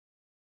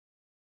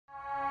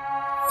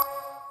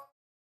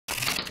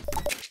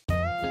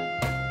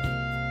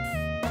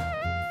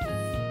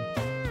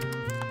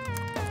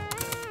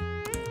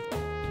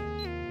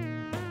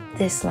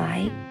This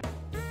light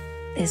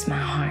is my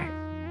heart.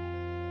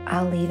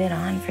 I'll leave it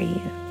on for you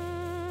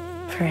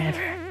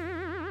forever.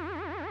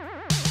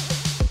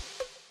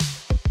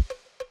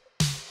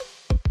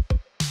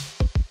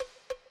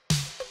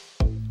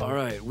 All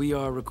right, we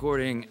are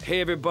recording.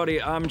 Hey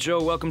everybody, I'm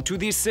Joe. Welcome to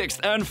the 6th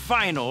and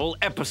final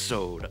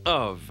episode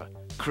of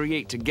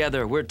Create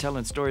Together. We're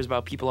telling stories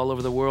about people all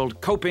over the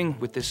world coping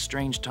with this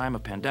strange time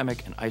of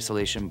pandemic and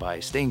isolation by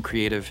staying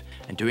creative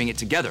and doing it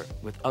together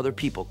with other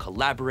people,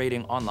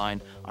 collaborating online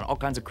on all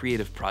kinds of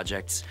creative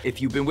projects.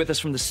 If you've been with us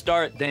from the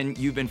start, then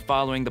you've been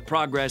following the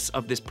progress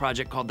of this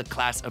project called the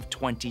Class of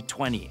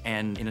 2020.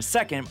 And in a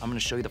second, I'm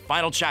gonna show you the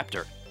final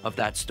chapter of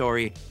that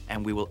story,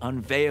 and we will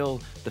unveil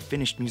the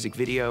finished music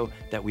video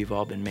that we've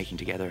all been making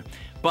together.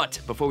 But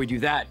before we do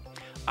that,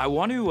 I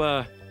want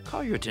to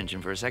call your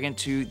attention for a second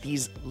to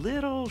these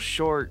little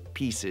short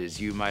pieces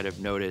you might have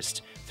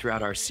noticed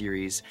throughout our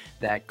series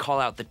that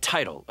call out the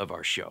title of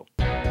our show.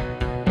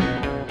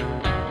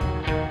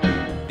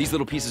 These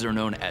little pieces are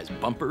known as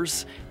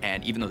bumpers,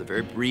 and even though they're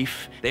very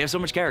brief, they have so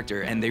much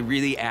character and they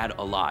really add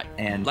a lot.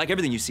 And like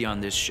everything you see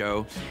on this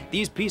show,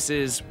 these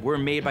pieces were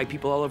made by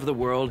people all over the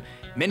world,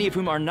 many of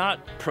whom are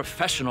not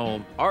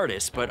professional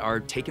artists, but are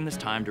taking this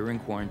time during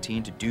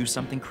quarantine to do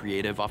something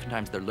creative.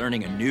 Oftentimes they're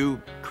learning a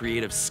new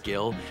creative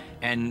skill,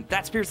 and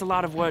that spirits a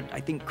lot of what I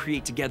think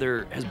Create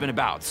Together has been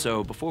about.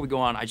 So before we go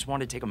on, I just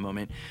want to take a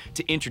moment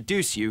to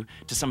introduce you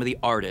to some of the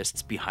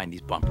artists behind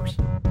these bumpers.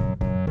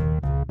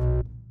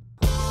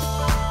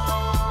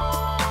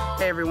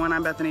 Hey everyone,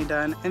 I'm Bethany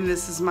Dunn, and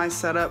this is my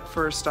setup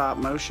for stop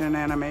motion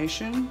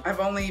animation. I've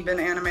only been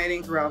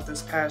animating throughout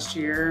this past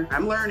year.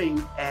 I'm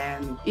learning,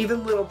 and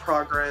even little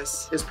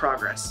progress is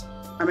progress.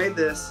 I made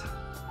this.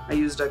 I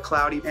used a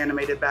cloudy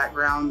animated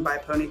background by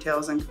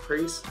Ponytails and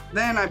Caprice.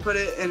 Then I put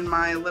it in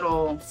my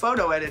little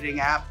photo editing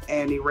app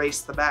and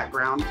erased the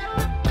background.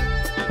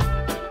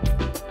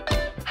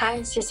 Hi,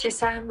 this is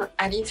Sam.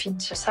 I live in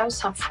the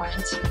south of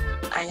France.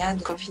 I had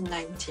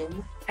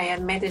COVID-19. I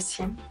had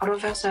medicine all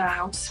over the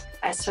house.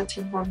 I thought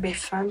it would be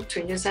fun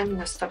to use them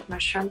in a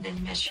stop-motion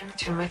animation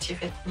to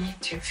motivate me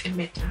to feel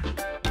better.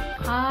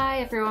 Hi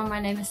everyone, my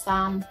name is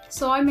Sam.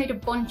 So I made a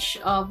bunch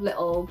of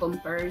little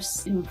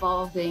bumpers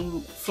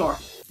involving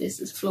Florp. This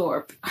is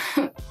Florp.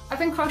 I've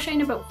been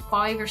crocheting about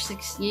 5 or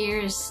 6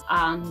 years,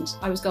 and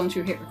I was going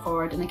through Hit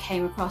Record and I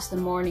came across the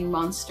Morning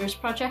Monsters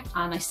project,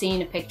 and I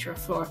seen a picture of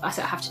Florp. I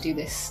said I have to do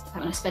this,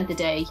 and I spent the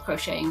day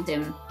crocheting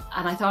him,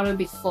 and I thought it would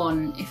be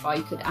fun if I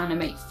could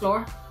animate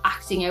Florp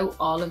acting out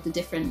all of the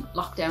different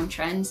lockdown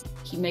trends.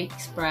 He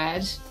makes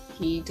bread,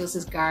 he does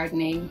his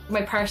gardening.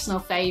 My personal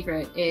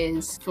favourite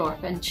is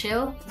Florp and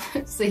Chill.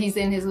 So he's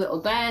in his little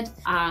bed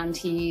and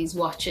he's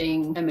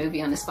watching a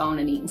movie on his phone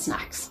and eating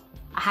snacks.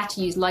 I had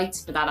to use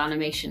lights for that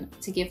animation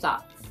to give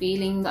that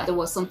feeling that there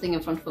was something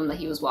in front of him that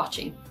he was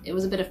watching. It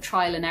was a bit of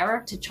trial and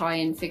error to try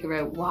and figure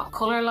out what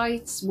colour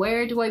lights,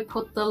 where do I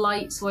put the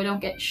light so I don't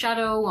get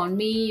shadow on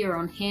me or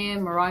on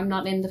him or I'm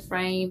not in the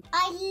frame.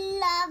 I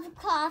love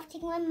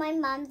crafting when my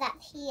mum's at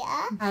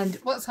here. And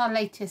what's our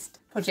latest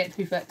project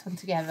we've worked on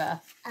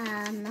together?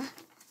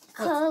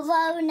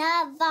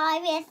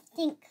 Coronavirus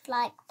stinks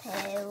like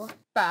poo.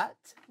 But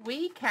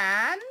we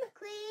can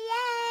Create!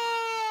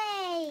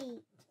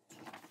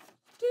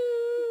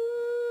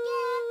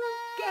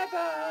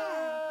 Together!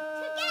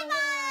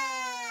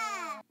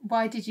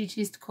 Why did you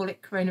choose to call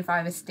it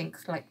Coronavirus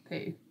Stinks Like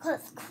Poo?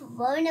 Because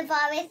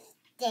coronavirus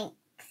stinks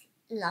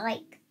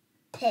like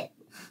poo.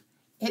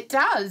 It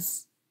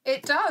does.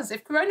 It does.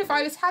 If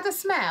coronavirus had a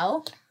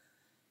smell,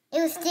 it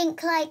would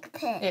stink like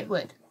poo. It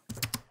would.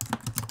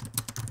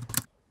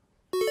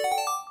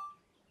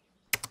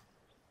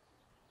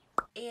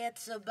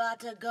 It's about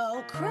to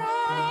go crazy.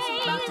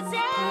 It's about to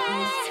go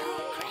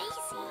crazy.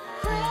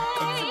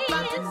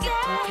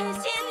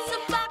 It's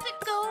about to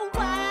go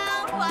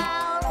wild,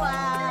 wild,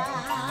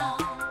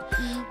 wild.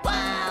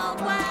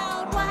 Wild,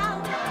 wild,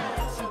 wild.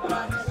 It's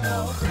about to go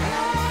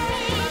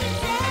crazy.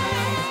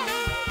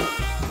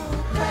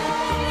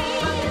 Crazy.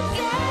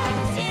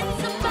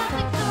 It's about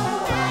to go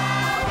wild,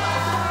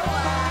 wild,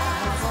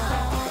 wild.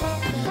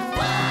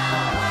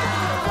 Wild,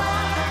 wild,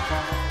 wild.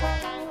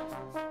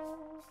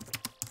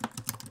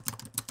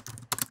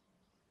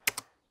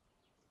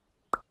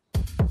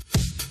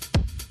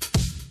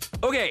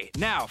 Okay,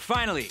 now,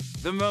 finally,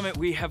 the moment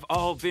we have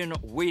all been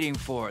waiting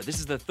for. This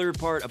is the third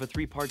part of a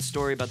 3-part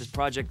story about this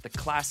project, the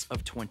Class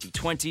of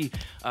 2020.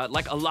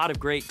 Like a lot of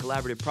great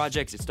collaborative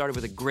projects, it started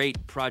with a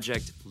great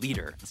project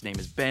leader. His name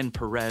is Ben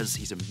Perez.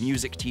 He's a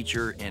music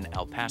teacher in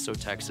El Paso,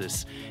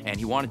 Texas, and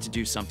he wanted to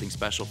do something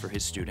special for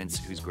his students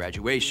whose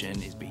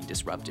graduation is being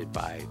disrupted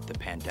by the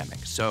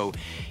pandemic. So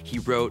he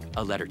wrote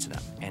a letter to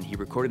them, and he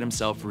recorded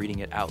himself reading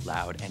it out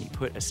loud, and he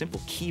put a simple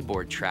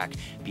keyboard track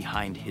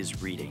behind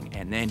his reading,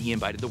 and then he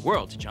invited the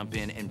world to jump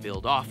in and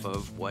build off of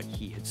of what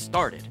he had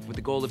started, with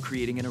the goal of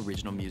creating an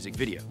original music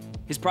video.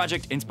 His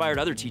project inspired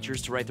other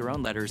teachers to write their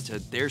own letters to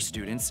their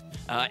students,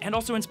 and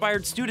also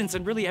inspired students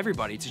and really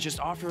everybody to just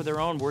offer their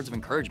own words of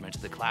encouragement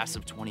to the class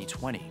of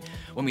 2020.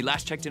 When we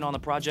last checked in on the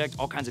project,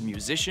 all kinds of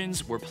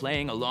musicians were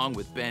playing along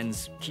with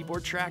Ben's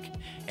keyboard track,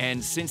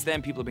 and since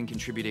then people have been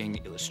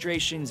contributing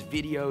illustrations,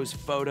 videos,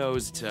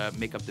 photos to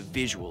make up the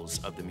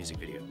visuals of the music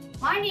video.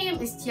 My name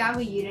is Tiago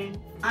Yuden.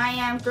 I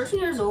am 13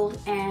 years old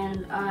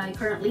and I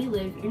currently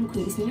live in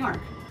Queens, New York.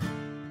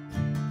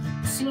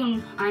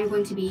 Soon, I'm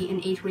going to be an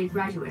 8th grade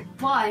graduate.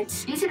 But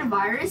due to the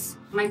virus,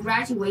 my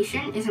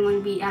graduation isn't going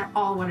to be at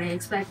all what I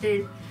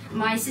expected.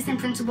 My assistant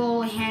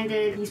principal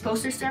handed these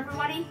posters to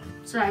everybody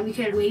so that we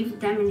could wave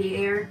them in the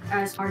air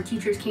as our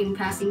teachers came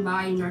passing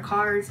by in their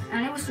cars.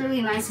 And it was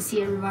really nice to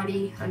see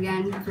everybody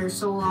again after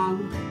so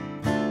long.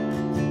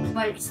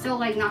 But it's still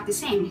not the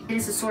same. It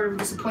is a sort of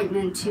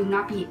disappointment to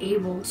not be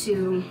able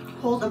to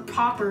hold a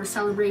proper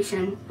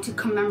celebration to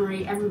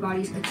commemorate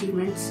everybody's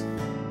achievements.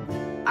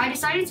 I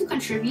decided to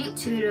contribute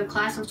to the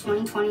class of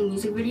 2020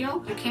 music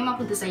video. I came up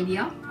with this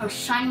idea of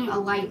shining a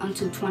light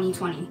onto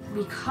 2020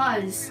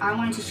 because I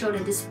wanted to show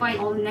that despite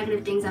all the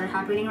negative things that are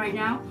happening right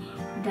now,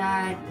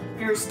 that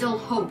there is still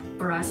hope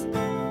for us.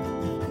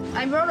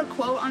 I wrote a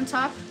quote on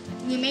top.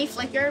 We may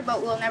flicker,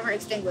 but we'll never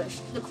extinguish.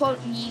 The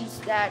quote means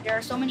that there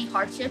are so many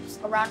hardships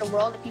around the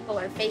world that people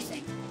are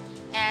facing.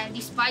 And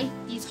despite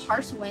these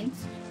harsh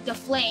winds, the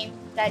flame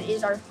that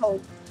is our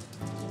hope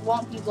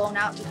won't be blown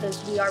out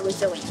because we are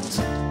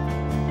resilient.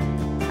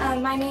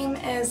 My name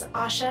is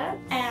Asha,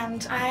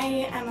 and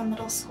I am a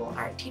middle school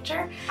art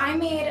teacher. I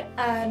made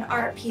an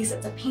art piece.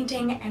 It's a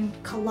painting and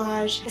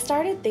collage. I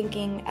started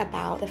thinking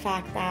about the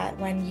fact that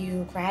when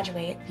you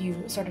graduate,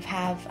 you sort of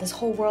have this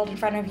whole world in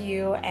front of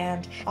you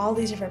and all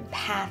these different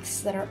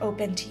paths that are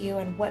open to you,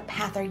 and what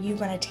path are you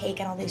going to take,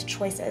 and all these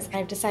choices.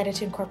 I've decided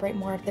to incorporate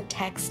more of the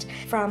text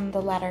from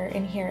the letter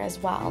in here as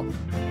well.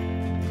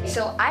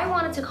 So I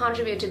wanted to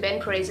contribute to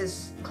Ben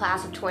Perez's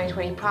Class of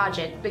 2020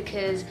 project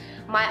because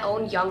my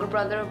own younger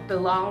brother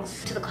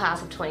belongs to the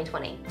Class of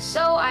 2020. So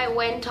I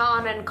went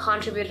on and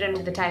contributed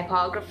to the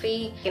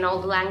typography in all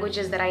the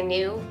languages that I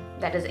knew.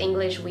 That is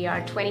English, we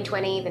are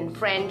 2020, then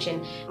French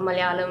and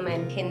Malayalam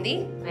and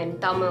Hindi and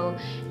Tamil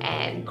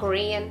and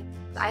Korean.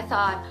 I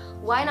thought,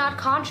 why not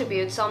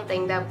contribute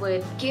something that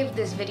would give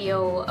this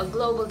video a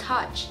global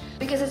touch?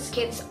 Because it's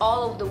kids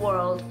all over the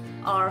world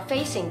are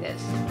facing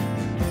this.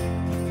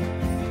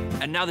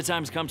 And now the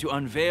time's come to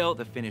unveil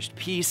the finished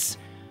piece.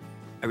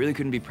 I really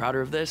couldn't be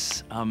prouder of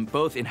this,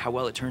 both in how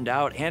well it turned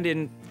out and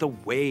in the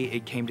way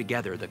it came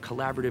together. The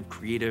collaborative,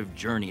 creative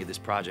journey of this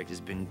project has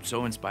been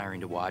so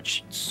inspiring to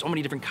watch. So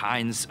many different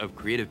kinds of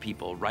creative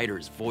people,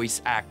 writers,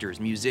 voice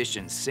actors,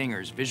 musicians,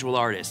 singers, visual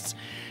artists.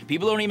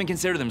 People don't even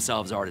consider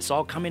themselves artists,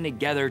 all coming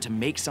together to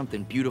make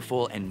something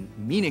beautiful and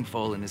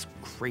meaningful in this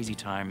crazy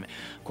time.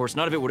 Of course,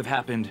 none of it would have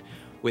happened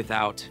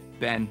without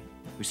Ben,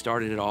 who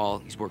started it all.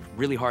 He's worked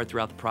really hard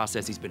throughout the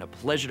process. He's been a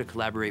pleasure to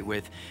collaborate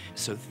with.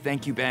 So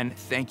thank you, Ben.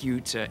 Thank you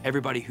to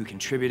everybody who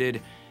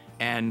contributed.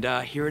 And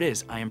here it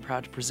is. I am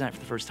proud to present for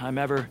the first time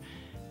ever.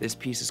 This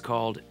piece is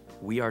called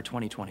We Are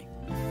 2020.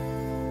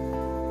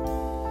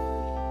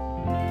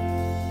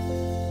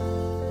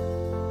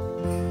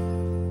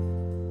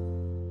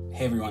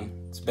 Hey everyone,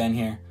 it's Ben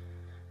here.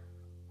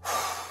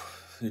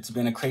 It's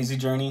been a crazy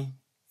journey.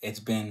 It's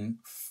been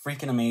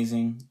freaking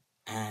amazing.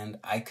 And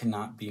I could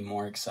not be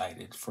more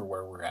excited for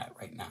where we're at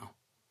right now.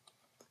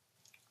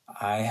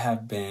 I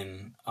have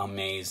been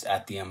amazed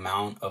at the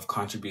amount of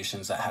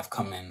contributions that have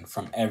come in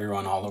from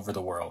everyone all over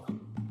the world.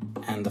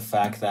 And the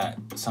fact that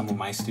some of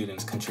my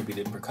students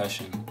contributed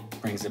percussion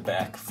brings it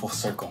back full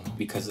circle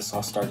because this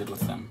all started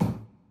with them.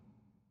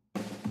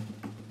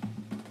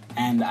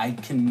 And I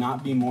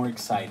cannot be more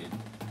excited.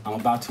 I'm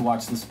about to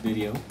watch this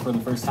video for the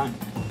first time.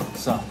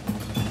 So,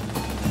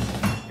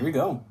 here we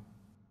go.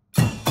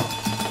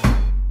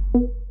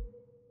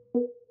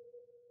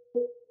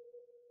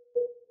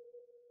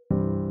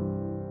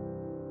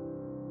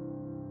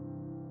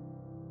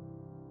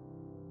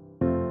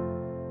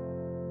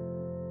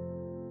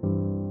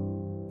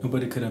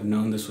 Nobody could have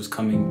known this was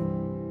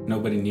coming.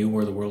 Nobody knew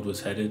where the world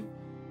was headed.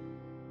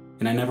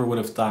 And I never would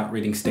have thought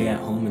reading "Stay at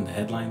Home" in the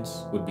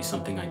headlines would be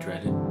something I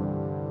dreaded.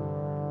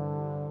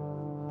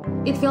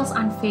 It feels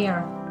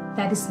unfair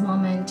that this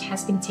moment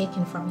has been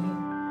taken from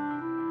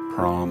you.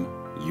 Prom,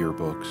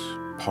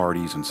 yearbooks,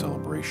 parties and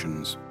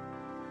celebrations.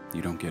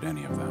 You don't get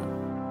any of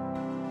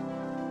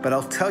that. But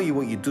I'll tell you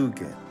what you do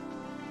get.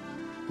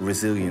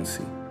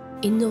 Resiliency.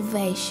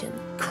 Innovation.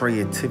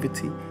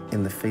 Creativity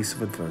in the face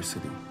of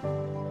adversity.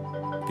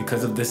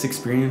 Because of this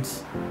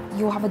experience,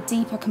 you'll have a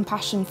deeper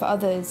compassion for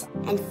others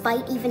and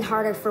fight even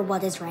harder for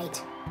what is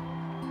right.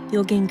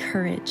 You'll gain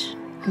courage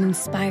and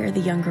inspire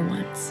the younger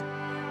ones.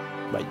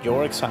 By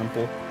your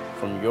example,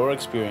 from your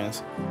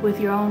experience, with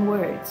your own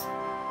words.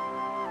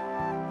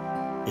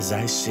 As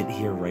I sit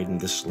here writing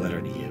this letter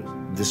to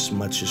you, this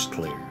much is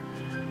clear.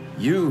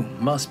 You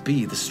must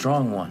be the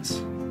strong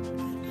ones.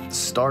 The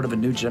start of a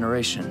new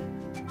generation.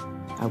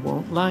 I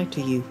won't lie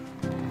to you.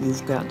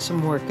 You've got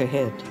some work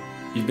ahead.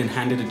 You've been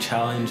handed a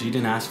challenge you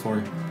didn't ask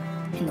for.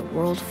 In a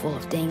world full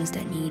of things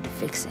that need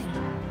fixing.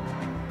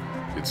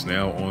 It's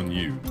now on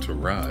you to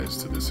rise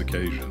to this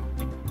occasion.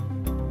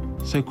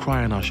 So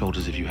cry on our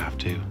shoulders if you have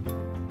to.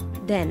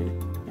 Then,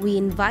 we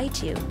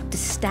invite you to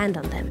stand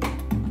on them.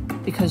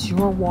 Because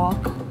your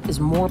walk is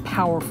more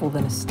powerful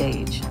than a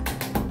stage.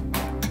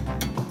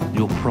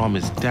 Your prom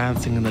is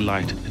dancing in the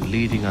light and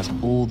leading us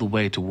all the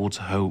way towards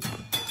hope.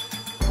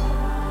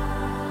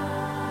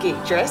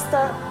 Get dressed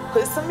up,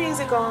 put some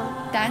music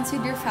on. Dance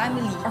with your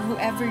family or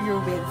whoever you're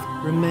with.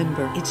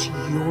 Remember, it's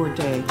your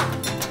day.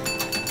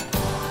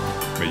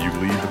 May you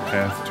lead the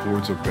path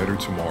towards a better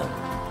tomorrow.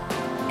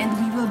 And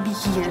we will be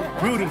here.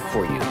 Rooting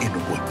for you in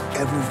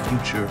whatever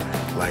future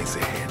lies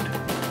ahead.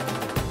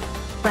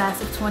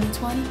 Class of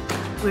 2020,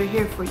 we're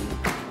here for you.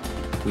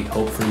 We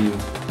hope for you.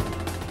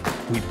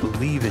 We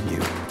believe in you.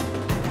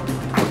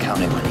 We're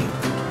counting on you.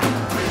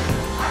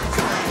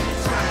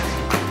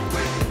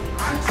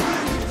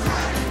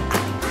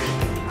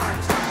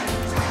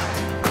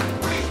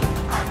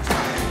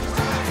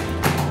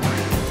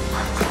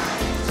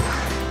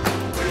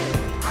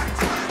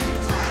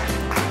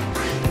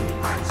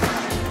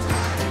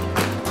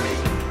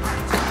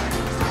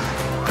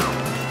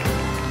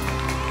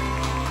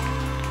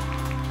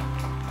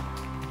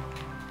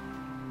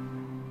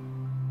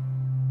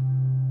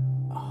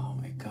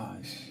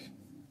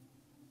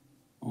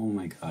 Oh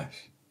my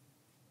gosh.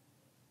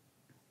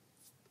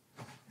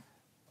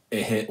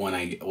 It hit when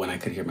I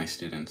could hear my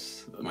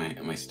students'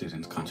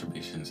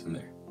 contributions in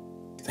there.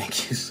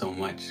 Thank you so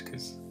much,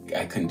 because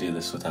I couldn't do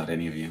this without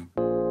any of you.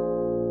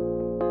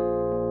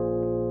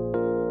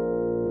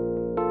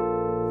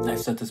 I've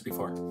said this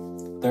before.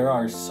 There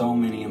are so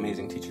many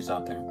amazing teachers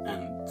out there,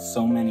 and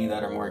so many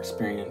that are more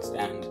experienced,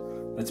 and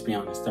let's be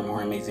honest, they're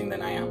more amazing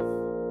than I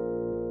am.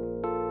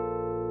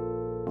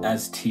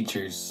 As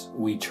teachers,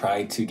 we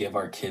try to give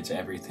our kids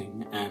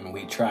everything, and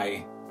we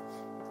try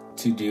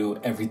to do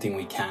everything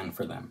we can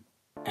for them.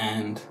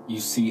 And you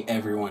see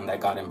everyone that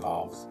got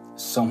involved.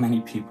 So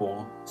many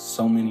people,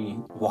 so many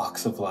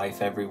walks of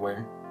life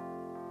everywhere.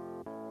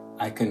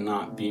 I could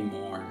not be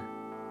more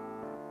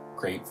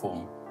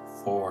grateful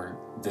for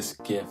this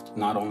gift,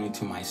 not only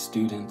to my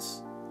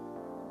students,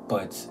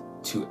 but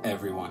to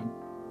everyone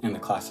in the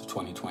class of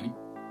 2020.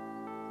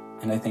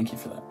 And I thank you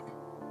for that.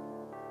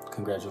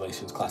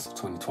 Congratulations, class of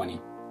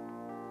 2020.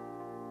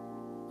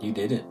 You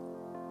did it.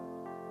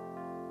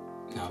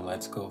 Now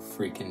let's go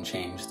freaking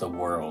change the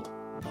world.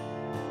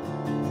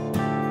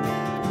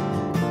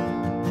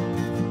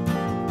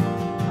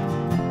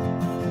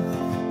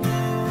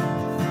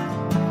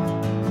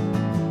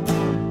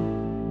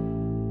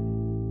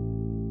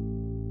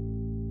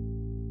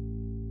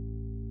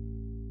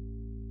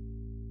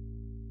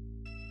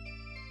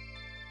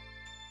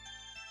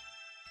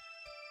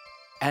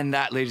 And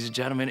that, ladies and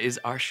gentlemen, is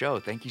our show.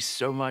 Thank you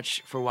so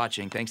much for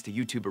watching. Thanks to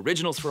YouTube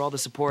Originals for all the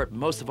support.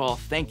 Most of all,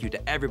 thank you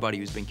to everybody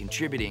who's been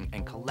contributing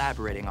and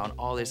collaborating on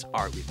all this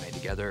art we've made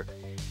together.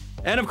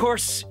 And of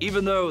course,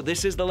 even though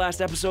this is the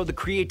last episode, the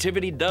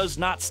creativity does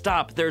not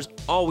stop. There's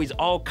always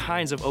all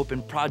kinds of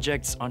open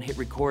projects on Hit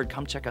Record.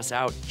 Come check us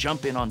out,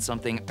 jump in on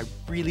something. I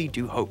really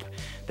do hope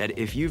that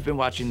if you've been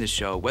watching this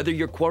show, whether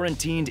you're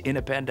quarantined in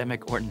a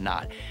pandemic or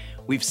not,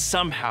 we've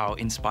somehow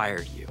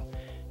inspired you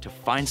to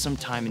find some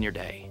time in your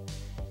day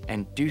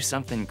and do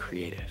something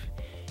creative.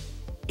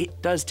 It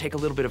does take a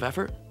little bit of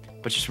effort,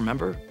 but just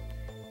remember,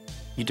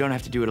 you don't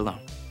have to do it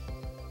alone.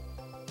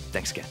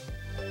 Thanks again.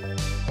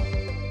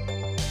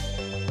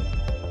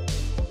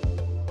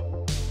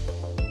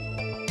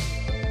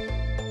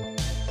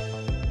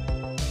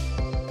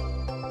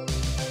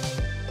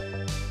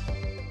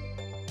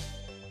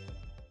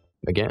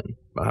 Again,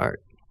 my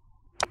heart.